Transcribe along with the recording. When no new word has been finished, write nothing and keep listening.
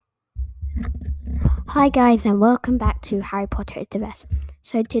Hi guys and welcome back to Harry Potter is the Best.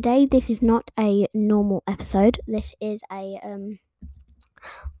 So today this is not a normal episode. This is a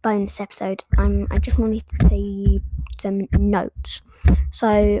bonus episode. I just wanted to tell you some notes.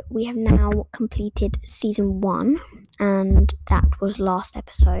 So we have now completed season 1 and that was last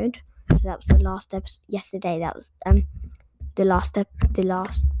episode. So that was the last episode yesterday. That was the last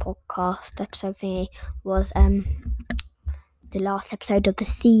podcast episode thingy was the last episode of the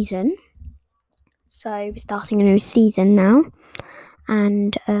season. So we're starting a new season now,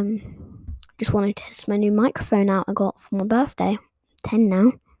 and just wanted to test my new microphone out I got for my birthday. 10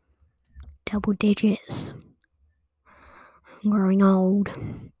 now, double digits. I'm growing old.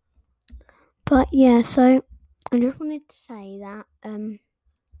 But yeah, so I just wanted to say that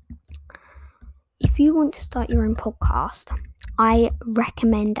if you want to start your own podcast, I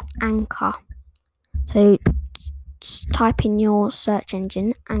recommend Anchor. So type in your search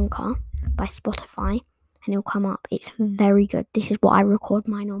engine Anchor by Spotify and it'll come up. It's very good. This is what I record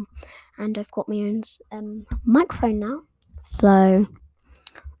mine on, and I've got my own microphone now, so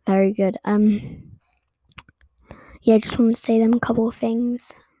very good. Yeah, just want to say them a couple of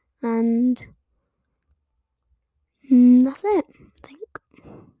things, and that's it, I think.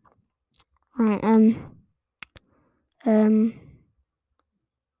 Right,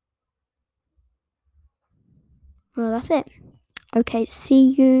 well, that's it. Okay,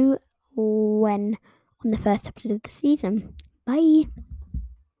 see you when on the first episode of the season. Bye.